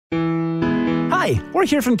Hi, we're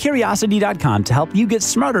here from Curiosity.com to help you get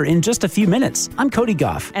smarter in just a few minutes. I'm Cody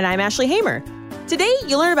Goff. And I'm Ashley Hamer. Today,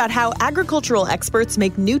 you'll learn about how agricultural experts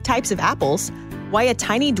make new types of apples, why a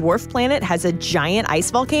tiny dwarf planet has a giant ice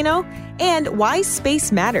volcano, and why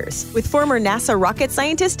space matters with former NASA rocket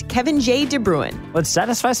scientist Kevin J. De Bruin. Let's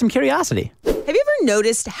satisfy some curiosity. Have you ever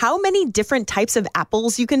noticed how many different types of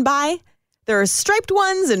apples you can buy? There are striped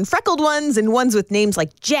ones and freckled ones and ones with names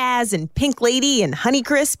like Jazz and Pink Lady and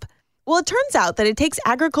Honeycrisp. Well, it turns out that it takes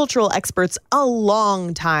agricultural experts a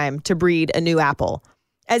long time to breed a new apple.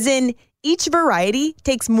 As in, each variety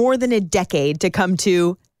takes more than a decade to come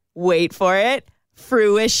to, wait for it,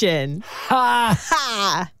 fruition.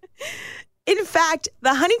 Ha! In fact, the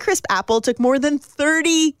Honeycrisp apple took more than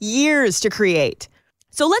 30 years to create.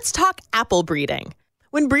 So let's talk apple breeding.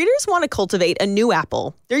 When breeders want to cultivate a new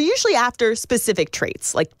apple, they're usually after specific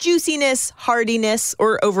traits like juiciness, hardiness,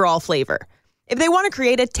 or overall flavor. If they want to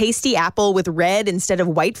create a tasty apple with red instead of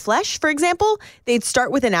white flesh, for example, they'd start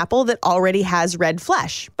with an apple that already has red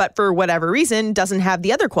flesh, but for whatever reason doesn't have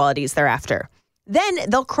the other qualities they're after. Then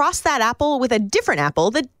they'll cross that apple with a different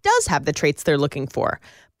apple that does have the traits they're looking for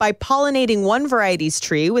by pollinating one variety's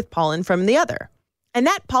tree with pollen from the other. And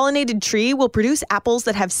that pollinated tree will produce apples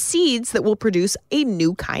that have seeds that will produce a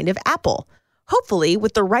new kind of apple, hopefully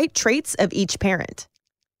with the right traits of each parent.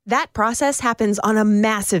 That process happens on a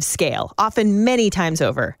massive scale, often many times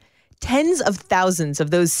over. Tens of thousands of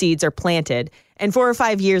those seeds are planted, and 4 or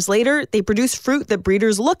 5 years later, they produce fruit that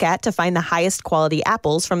breeders look at to find the highest quality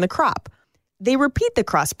apples from the crop. They repeat the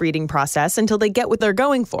crossbreeding process until they get what they're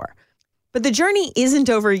going for. But the journey isn't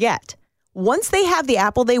over yet. Once they have the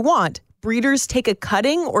apple they want, breeders take a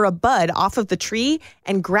cutting or a bud off of the tree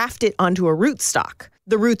and graft it onto a rootstock,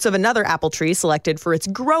 the roots of another apple tree selected for its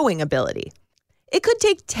growing ability. It could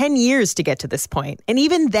take 10 years to get to this point, and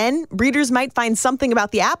even then, breeders might find something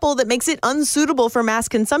about the apple that makes it unsuitable for mass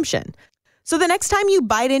consumption. So the next time you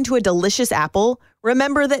bite into a delicious apple,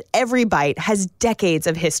 remember that every bite has decades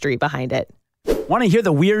of history behind it. Want to hear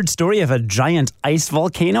the weird story of a giant ice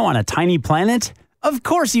volcano on a tiny planet? Of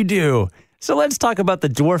course you do! So let's talk about the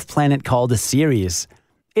dwarf planet called Ceres.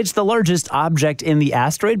 It's the largest object in the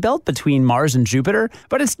asteroid belt between Mars and Jupiter,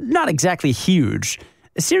 but it's not exactly huge.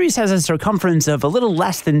 Ceres has a circumference of a little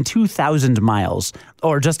less than 2,000 miles,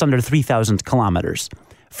 or just under 3,000 kilometers.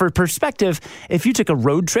 For perspective, if you took a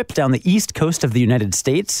road trip down the east coast of the United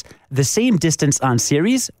States, the same distance on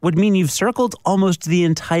Ceres would mean you've circled almost the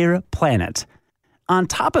entire planet. On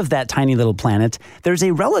top of that tiny little planet, there's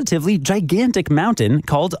a relatively gigantic mountain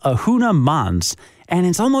called Ahuna Mons, and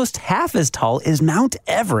it's almost half as tall as Mount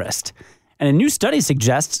Everest. And a new study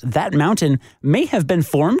suggests that mountain may have been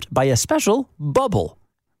formed by a special bubble.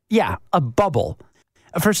 Yeah, a bubble.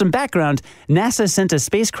 For some background, NASA sent a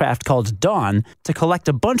spacecraft called Dawn to collect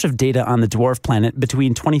a bunch of data on the dwarf planet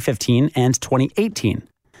between 2015 and 2018.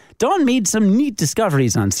 Dawn made some neat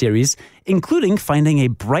discoveries on Ceres, including finding a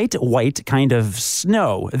bright white kind of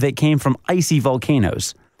snow that came from icy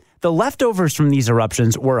volcanoes. The leftovers from these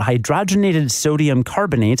eruptions were hydrogenated sodium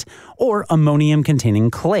carbonate or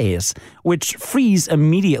ammonium-containing clays, which freeze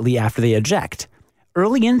immediately after they eject.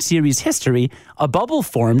 Early in Ceres history, a bubble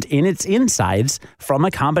formed in its insides from a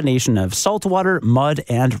combination of saltwater, mud,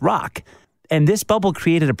 and rock. And this bubble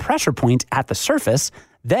created a pressure point at the surface,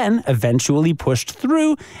 then eventually pushed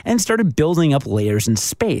through and started building up layers in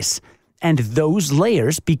space. And those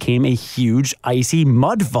layers became a huge icy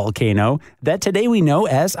mud volcano that today we know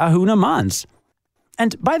as Ahuna Mons.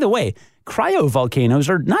 And by the way, cryovolcanoes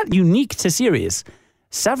are not unique to Ceres.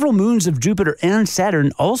 Several moons of Jupiter and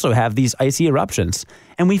Saturn also have these icy eruptions,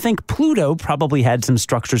 and we think Pluto probably had some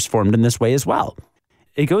structures formed in this way as well.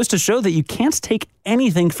 It goes to show that you can't take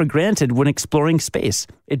anything for granted when exploring space.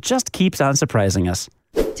 It just keeps on surprising us.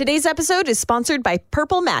 Today's episode is sponsored by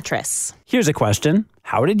Purple Mattress. Here's a question.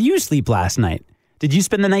 How did you sleep last night? Did you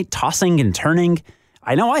spend the night tossing and turning?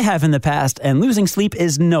 I know I have in the past, and losing sleep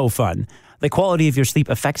is no fun. The quality of your sleep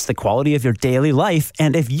affects the quality of your daily life,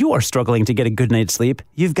 and if you are struggling to get a good night's sleep,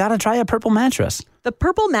 you've got to try a Purple mattress. The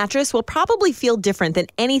Purple mattress will probably feel different than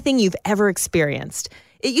anything you've ever experienced.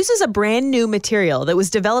 It uses a brand new material that was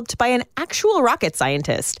developed by an actual rocket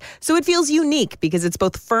scientist, so it feels unique because it's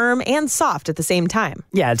both firm and soft at the same time.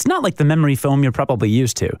 Yeah, it's not like the memory foam you're probably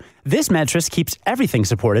used to. This mattress keeps everything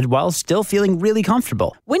supported while still feeling really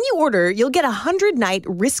comfortable. When you order, you'll get a 100-night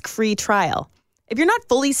risk-free trial. If you're not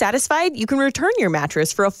fully satisfied, you can return your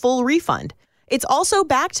mattress for a full refund. It's also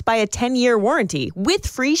backed by a 10-year warranty with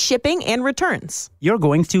free shipping and returns. You're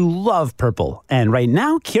going to love Purple. And right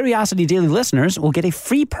now, Curiosity Daily listeners will get a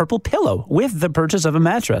free Purple pillow with the purchase of a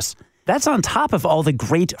mattress. That's on top of all the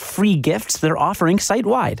great free gifts they're offering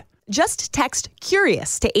site-wide. Just text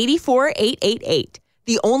CURIOUS to 84888.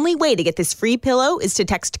 The only way to get this free pillow is to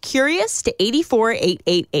text CURIOUS to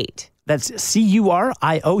 84888. That's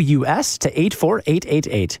CURIOUS to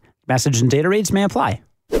 84888. Message and data rates may apply.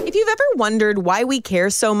 If you've ever wondered why we care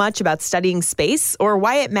so much about studying space or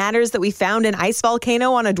why it matters that we found an ice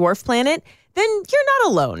volcano on a dwarf planet, then you're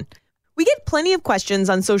not alone. We get plenty of questions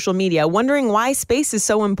on social media wondering why space is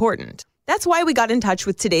so important. That's why we got in touch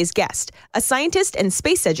with today's guest, a scientist and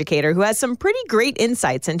space educator who has some pretty great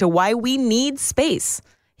insights into why we need space.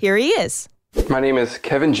 Here he is. My name is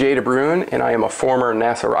Kevin J. DeBruin, and I am a former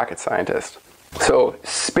NASA rocket scientist. So,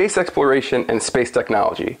 space exploration and space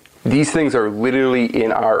technology, these things are literally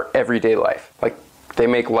in our everyday life. Like, they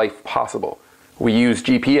make life possible. We use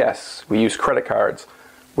GPS, we use credit cards,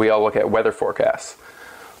 we all look at weather forecasts.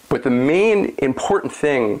 But the main important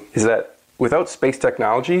thing is that without space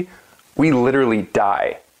technology, we literally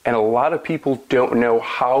die. And a lot of people don't know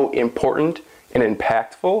how important and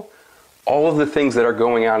impactful all of the things that are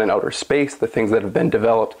going on in outer space, the things that have been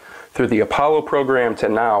developed through the Apollo program to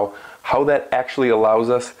now, how that actually allows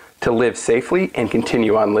us to live safely and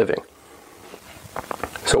continue on living.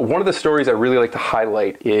 So one of the stories I really like to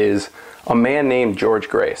highlight is a man named George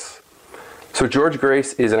Grace. So George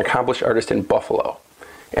Grace is an accomplished artist in Buffalo.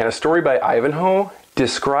 And a story by Ivanhoe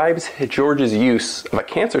describes George's use of a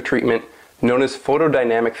cancer treatment known as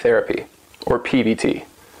photodynamic therapy, or PDT.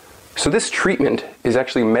 So this treatment is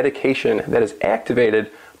actually medication that is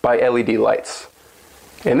activated by LED lights.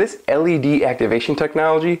 And this LED activation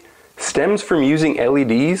technology stems from using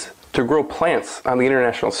LEDs to grow plants on the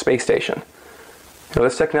International Space Station. Now,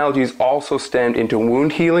 this technology is also stemmed into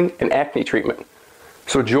wound healing and acne treatment.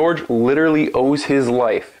 So George literally owes his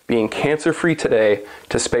life being cancer-free today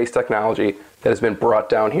to space technology that has been brought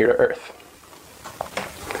down here to Earth.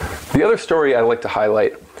 The other story I'd like to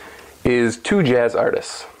highlight is two jazz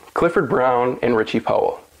artists, Clifford Brown and Richie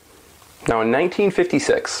Powell. Now in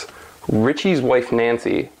 1956, Richie's wife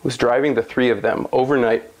Nancy was driving the three of them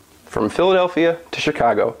overnight from Philadelphia to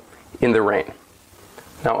Chicago in the rain.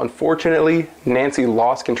 Now unfortunately, Nancy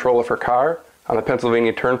lost control of her car on the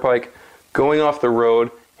Pennsylvania Turnpike, going off the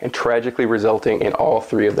road and tragically resulting in all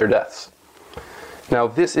three of their deaths. Now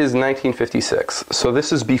this is 1956, so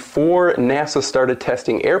this is before NASA started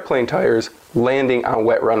testing airplane tires landing on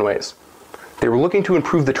wet runways. They were looking to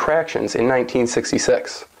improve the tractions in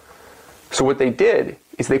 1966. So what they did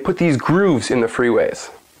is they put these grooves in the freeways.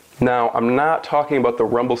 Now, I'm not talking about the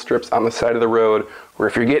rumble strips on the side of the road where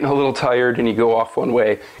if you're getting a little tired and you go off one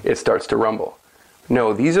way, it starts to rumble.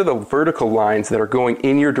 No, these are the vertical lines that are going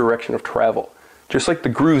in your direction of travel. Just like the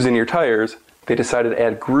grooves in your tires, they decided to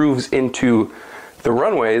add grooves into the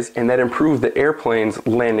runways, and that improved the airplanes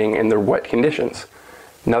landing in their wet conditions.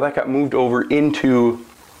 Now that got moved over into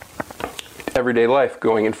everyday life,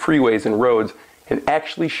 going in freeways and roads, and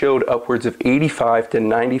actually showed upwards of 85 to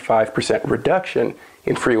 95% reduction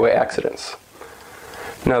in freeway accidents.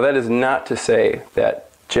 Now that is not to say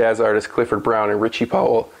that jazz artist Clifford Brown and Richie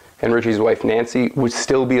Powell and Richie's wife Nancy would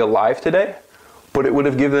still be alive today, but it would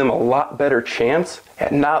have given them a lot better chance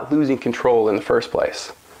at not losing control in the first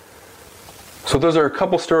place. So those are a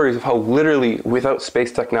couple stories of how literally without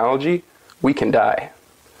space technology, we can die.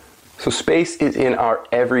 So space is in our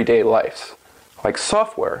everyday lives. Like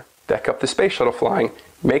software that kept the space shuttle flying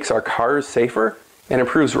makes our cars safer and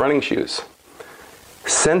improves running shoes.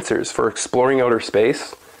 Sensors for exploring outer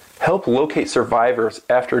space help locate survivors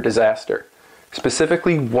after a disaster,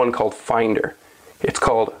 specifically one called Finder. It's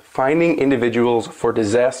called Finding Individuals for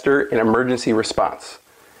Disaster and Emergency Response.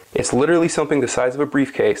 It's literally something the size of a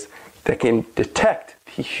briefcase that can detect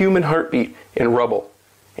the human heartbeat in rubble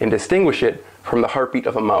and distinguish it from the heartbeat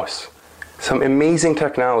of a mouse. Some amazing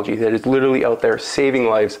technology that is literally out there saving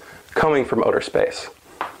lives coming from outer space.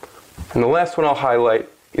 And the last one I'll highlight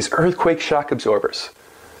is earthquake shock absorbers.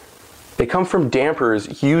 They come from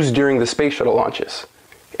dampers used during the space shuttle launches.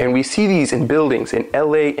 And we see these in buildings in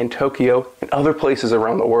LA and Tokyo and other places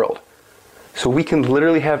around the world. So we can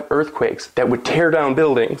literally have earthquakes that would tear down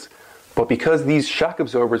buildings, but because these shock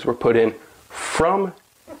absorbers were put in from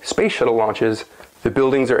space shuttle launches, the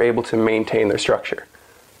buildings are able to maintain their structure.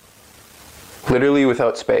 Literally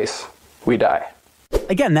without space, we die.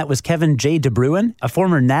 Again, that was Kevin J. DeBruin, a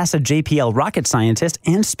former NASA JPL rocket scientist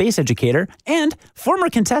and space educator, and former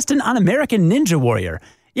contestant on American Ninja Warrior.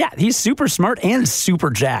 Yeah, he's super smart and super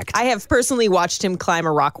jacked. I have personally watched him climb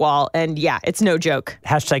a rock wall, and yeah, it's no joke.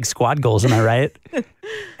 Hashtag squad goals, am I right?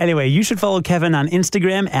 Anyway, you should follow Kevin on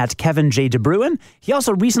Instagram at Kevin J. DeBruin. He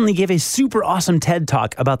also recently gave a super awesome TED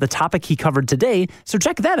Talk about the topic he covered today, so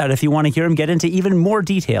check that out if you want to hear him get into even more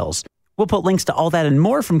details. We'll put links to all that and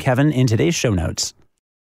more from Kevin in today's show notes.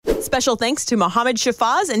 Special thanks to Mohammed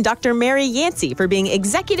Shafaz and Dr. Mary Yancey for being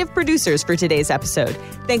executive producers for today's episode,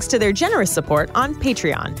 thanks to their generous support on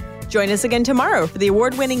Patreon. Join us again tomorrow for the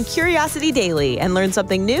award-winning Curiosity Daily and learn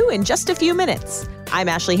something new in just a few minutes. I'm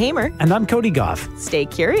Ashley Hamer. And I'm Cody Goff. Stay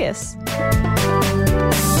curious.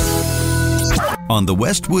 On the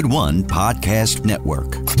Westwood One Podcast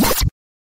Network.